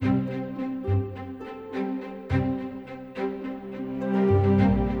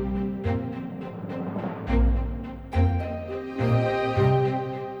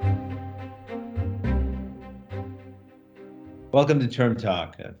Welcome to Term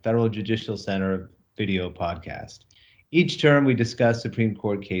Talk, a Federal Judicial Center video podcast. Each term, we discuss Supreme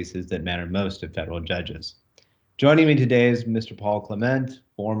Court cases that matter most to federal judges. Joining me today is Mr. Paul Clement,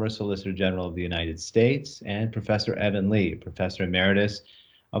 former Solicitor General of the United States, and Professor Evan Lee, Professor Emeritus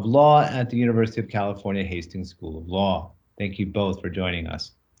of Law at the University of California, Hastings School of Law. Thank you both for joining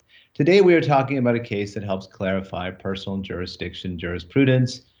us. Today, we are talking about a case that helps clarify personal jurisdiction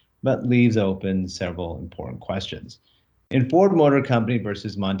jurisprudence, but leaves open several important questions. In Ford Motor Company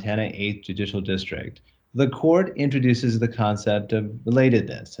versus Montana 8th Judicial District, the court introduces the concept of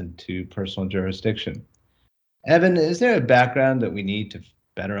relatedness into personal jurisdiction. Evan, is there a background that we need to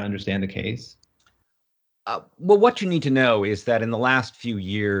better understand the case? Well, what you need to know is that in the last few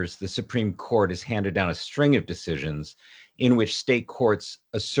years, the Supreme Court has handed down a string of decisions in which state courts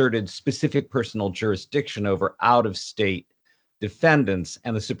asserted specific personal jurisdiction over out-of-state defendants,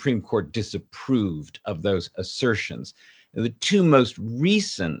 and the Supreme Court disapproved of those assertions. The two most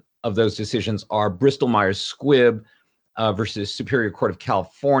recent of those decisions are Bristol-Myers Squibb versus Superior Court of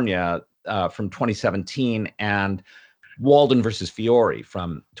California from 2017 and Walden versus Fiore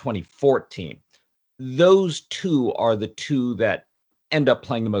from 2014. Those two are the two that end up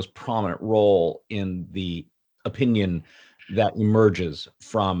playing the most prominent role in the opinion that emerges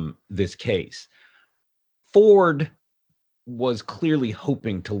from this case. Ford was clearly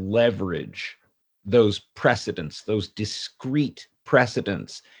hoping to leverage those precedents, those discrete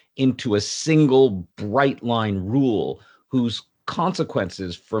precedents, into a single bright line rule whose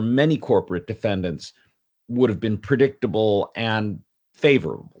consequences for many corporate defendants would have been predictable and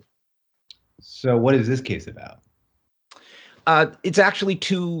favorable. So what is this case about? It's actually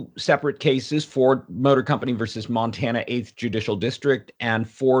two separate cases: Ford Motor Company versus Montana 8th Judicial District and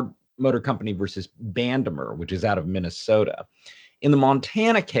Ford Motor Company versus Bandemer, which is out of Minnesota. In the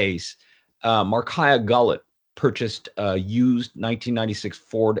Montana case, Markiah Gullett purchased a used 1996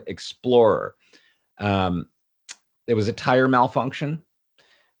 Ford Explorer. There was a tire malfunction,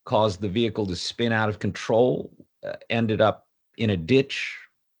 caused the vehicle to spin out of control, ended up in a ditch,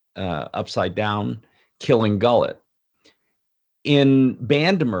 upside down, killing Gullett. In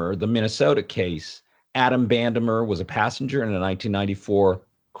Bandemer, the Minnesota case, Adam Bandemer was a passenger in a 1994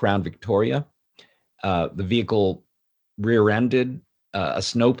 Crown Victoria. The vehicle rear-ended a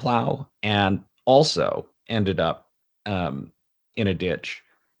snowplow and also ended up in a ditch.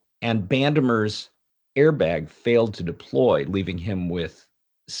 And Bandemer's airbag failed to deploy, leaving him with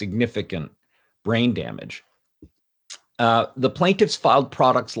significant brain damage. The plaintiffs filed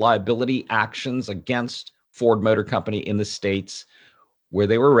products liability actions against Ford Motor Company in the states where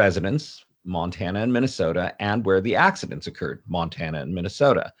they were residents, Montana and Minnesota, and where the accidents occurred, Montana and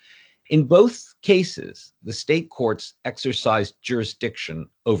Minnesota. In both cases, the state courts exercised jurisdiction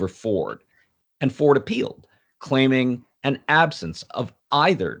over Ford, and Ford appealed, claiming an absence of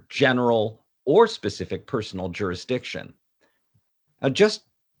either general or specific personal jurisdiction. Now, just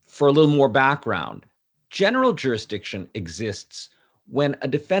for a little more background, general jurisdiction exists when a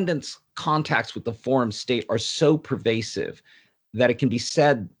defendant's contacts with the forum state are so pervasive that it can be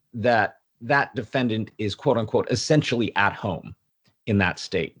said that that defendant is, quote unquote, essentially at home in that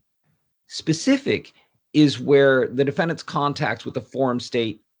state. Specific is where the defendant's contacts with the forum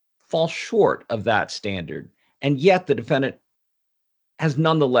state fall short of that standard, and yet the defendant has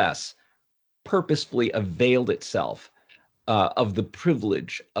nonetheless purposefully availed itself of the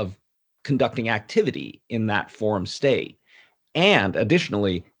privilege of conducting activity in that forum state. And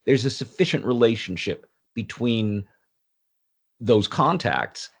additionally, there's a sufficient relationship between those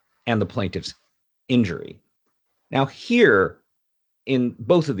contacts and the plaintiff's injury. Now, here, in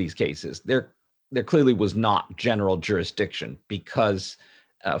both of these cases, there clearly was not general jurisdiction because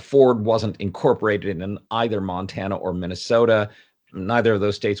Ford wasn't incorporated in either Montana or Minnesota. Neither of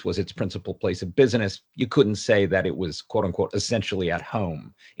those states was its principal place of business. You couldn't say that it was, quote unquote, essentially at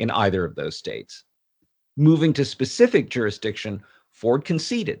home in either of those states. Moving to specific jurisdiction, Ford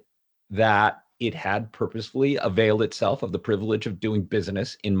conceded that it had purposefully availed itself of the privilege of doing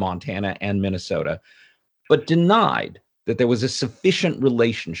business in Montana and Minnesota, but denied that there was a sufficient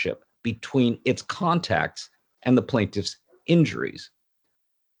relationship between its contacts and the plaintiff's injuries.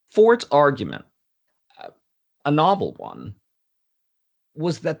 Ford's argument, a novel one,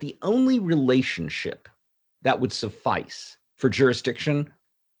 was that the only relationship that would suffice for jurisdiction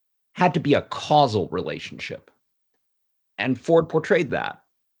had to be a causal relationship. And Ford portrayed that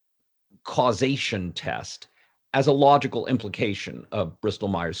causation test as a logical implication of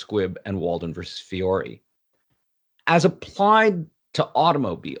Bristol-Myers Squibb and Walden versus Fiore. As applied to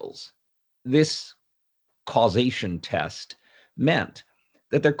automobiles, this causation test meant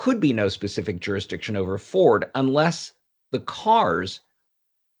that there could be no specific jurisdiction over Ford unless the cars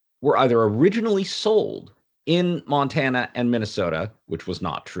were either originally sold in Montana and Minnesota, which was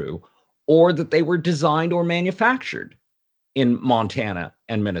not true, or that they were designed or manufactured in Montana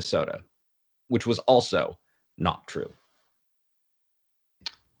and Minnesota, which was also not true.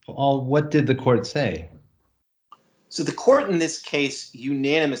 Paul, what did the court say? So the court in this case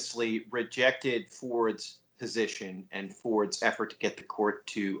unanimously rejected Ford's position and Ford's effort to get the court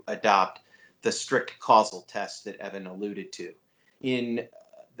to adopt the strict causal test that Evan alluded to. In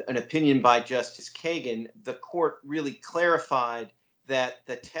an opinion by Justice Kagan, the court really clarified that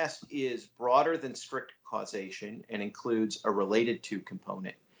the test is broader than strict causation and includes a related to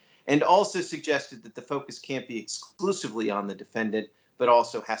component, and also suggested that the focus can't be exclusively on the defendant, but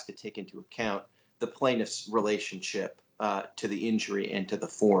also has to take into account the plaintiff's relationship to the injury and to the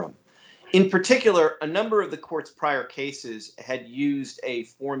forum. In particular, a number of the court's prior cases had used a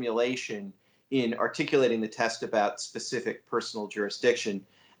formulation in articulating the test about specific personal jurisdiction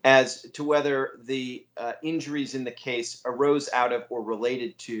as to whether the injuries in the case arose out of or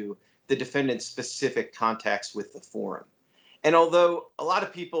related to the defendant's specific contacts with the forum. And although a lot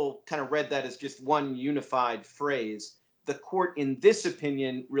of people kind of read that as just one unified phrase, the court in this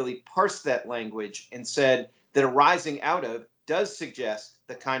opinion really parsed that language and said that arising out of does suggest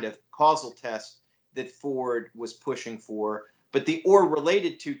the kind of causal test that Ford was pushing for, but the or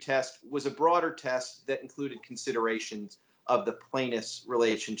related to test was a broader test that included considerations of the plaintiff's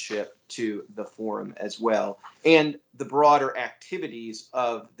relationship to the forum as well, and the broader activities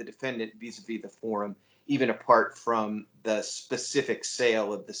of the defendant vis-a-vis the forum, even apart from the specific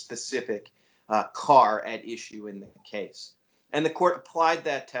sale of the specific car at issue in the case. And the court applied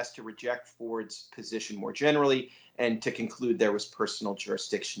that test to reject Ford's position more generally and to conclude there was personal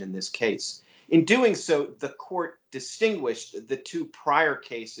jurisdiction in this case. In doing so, the court distinguished the two prior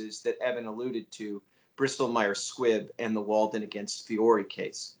cases that Evan alluded to, Bristol-Myers Squibb and the Walden against Fiore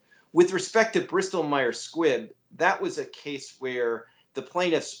case. With respect to Bristol-Myers Squibb, that was a case where the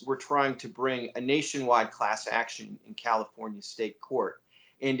plaintiffs were trying to bring a nationwide class action in California state court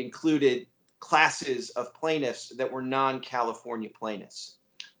and included classes of plaintiffs that were non-California plaintiffs.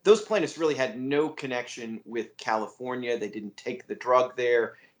 Those plaintiffs really had no connection with California. They didn't take the drug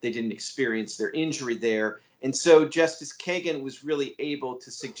there. They didn't experience their injury there. And so Justice Kagan was really able to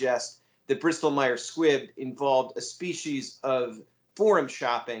suggest that Bristol-Myers Squibb involved a species of forum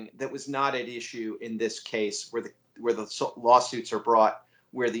shopping that was not at issue in this case, where the lawsuits are brought,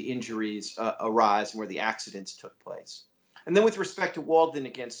 where the injuries arise, and where the accidents took place. And then with respect to Walden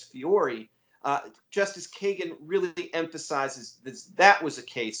against Fiore, Justice Kagan really emphasizes that was a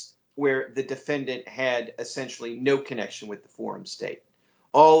case where the defendant had essentially no connection with the forum state.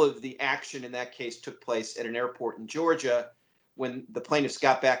 All of the action in that case took place at an airport in Georgia. When the plaintiffs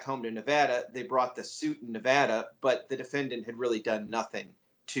got back home to Nevada, they brought the suit in Nevada, but the defendant had really done nothing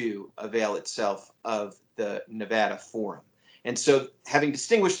to avail itself of the Nevada forum. And so, having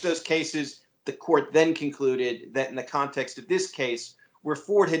distinguished those cases, the court then concluded that in the context of this case, where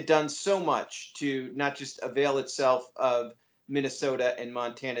Ford had done so much to not just avail itself of Minnesota and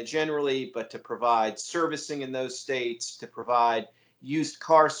Montana generally, but to provide servicing in those states, to provide used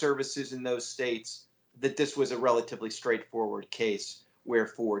car services in those states, that this was a relatively straightforward case where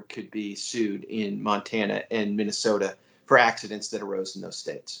Ford could be sued in Montana and Minnesota for accidents that arose in those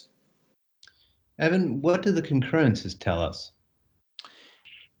states. Evan, what do the concurrences tell us?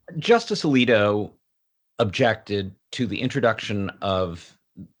 Justice Alito objected to the introduction of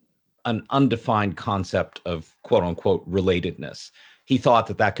an undefined concept of quote unquote relatedness. He thought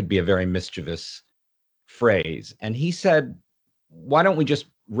that that could be a very mischievous phrase. And he said, why don't we just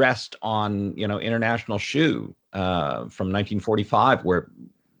rest on, International Shoe from 1945, where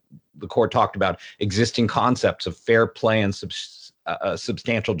the court talked about existing concepts of fair play and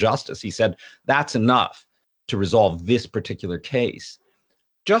substantial justice. He said, that's enough to resolve this particular case.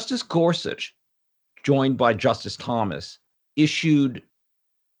 Justice Gorsuch, joined by Justice Thomas, issued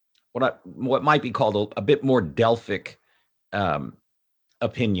what might be called a bit more Delphic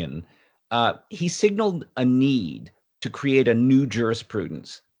opinion. He signaled a need to create a new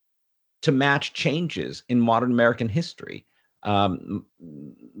jurisprudence to match changes in modern American history, the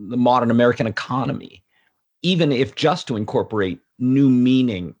modern American economy, even if just to incorporate new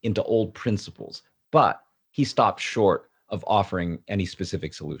meaning into old principles. But he stopped short of offering any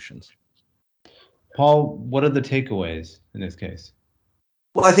specific solutions. Paul, what are the takeaways in this case?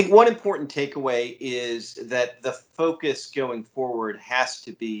 Well, I think one important takeaway is that the focus going forward has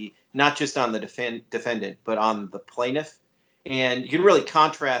to be not just on the defendant, but on the plaintiff. And you can really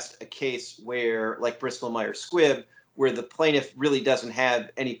contrast a case where, like Bristol-Myers Squibb, where the plaintiff really doesn't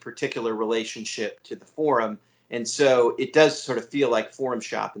have any particular relationship to the forum And so it does sort of feel like forum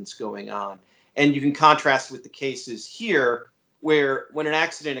shopping's going on. And you can contrast with the cases here where when an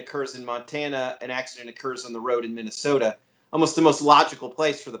accident occurs in Montana, an accident occurs on the road in Minnesota, almost the most logical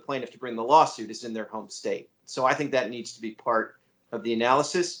place for the plaintiff to bring the lawsuit is in their home state. So I think that needs to be part of the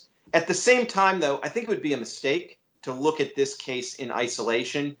analysis. At the same time, though, I think it would be a mistake to look at this case in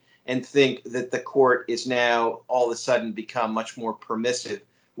isolation and think that the court is now all of a sudden become much more permissive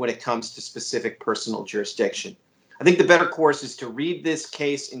when it comes to specific personal jurisdiction. I think the better course is to read this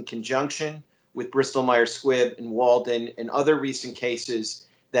case in conjunction with Bristol Myers Squibb and Walden and other recent cases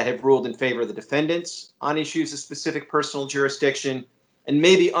that have ruled in favor of the defendants on issues of specific personal jurisdiction, and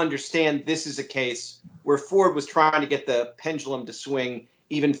maybe understand this is a case where Ford was trying to get the pendulum to swing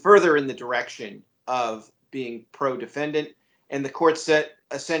even further in the direction of being pro-defendant. And the court said,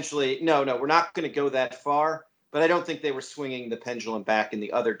 essentially, no, we're not going to go that far. But I don't think they were swinging the pendulum back in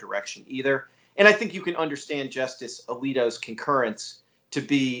the other direction either. And I think you can understand Justice Alito's concurrence to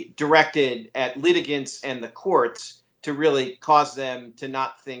be directed at litigants and the courts to really cause them to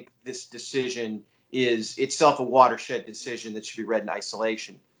not think this decision is itself a watershed decision that should be read in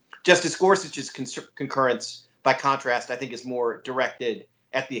isolation. Justice Gorsuch's concurrence, by contrast, I think is more directed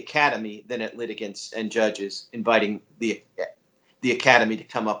at the academy than at litigants and judges, inviting the academy to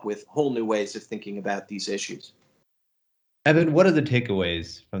come up with whole new ways of thinking about these issues. Evan, what are the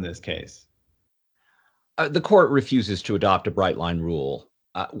takeaways from this case? The court refuses to adopt a bright line rule.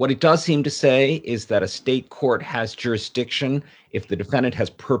 What it does seem to say is that a state court has jurisdiction if the defendant has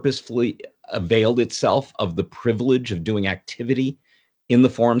purposefully availed itself of the privilege of doing activity in the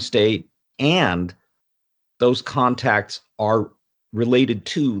forum state, and those contacts are related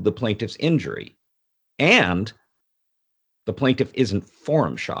to the plaintiff's injury, and the plaintiff isn't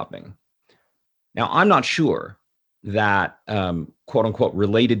forum shopping. Now, I'm not sure that quote unquote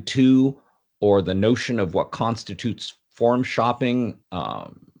related to, or the notion of what constitutes forum shopping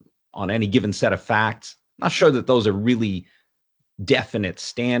on any given set of facts, I'm not sure that those are really definite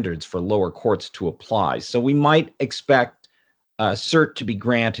standards for lower courts to apply. So we might expect cert to be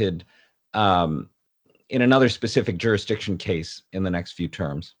granted in another specific jurisdiction case in the next few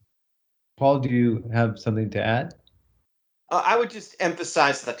terms. Paul, do you have something to add? I would just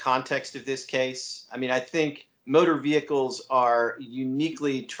emphasize the context of this case. I mean, I think motor vehicles are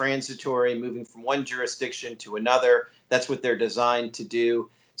uniquely transitory, moving from one jurisdiction to another. That's what they're designed to do.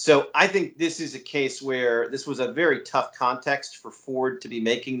 So I think this is a case where this was a very tough context for Ford to be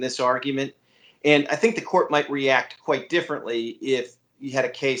making this argument. And I think the court might react quite differently if you had a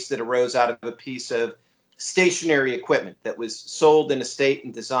case that arose out of a piece of stationary equipment that was sold in a state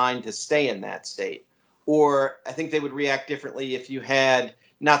and designed to stay in that state. Or I think they would react differently if you had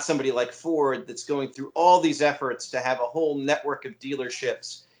not somebody like Ford that's going through all these efforts to have a whole network of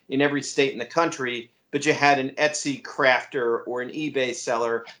dealerships in every state in the country, but you had an Etsy crafter or an eBay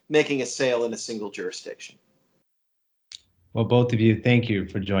seller making a sale in a single jurisdiction. Well, both of you, thank you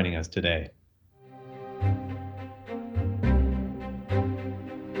for joining us today.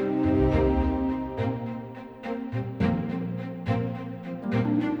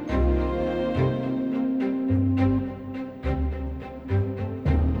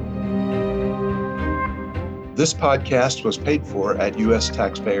 This podcast was paid for at U.S.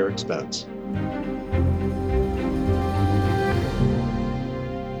 taxpayer expense.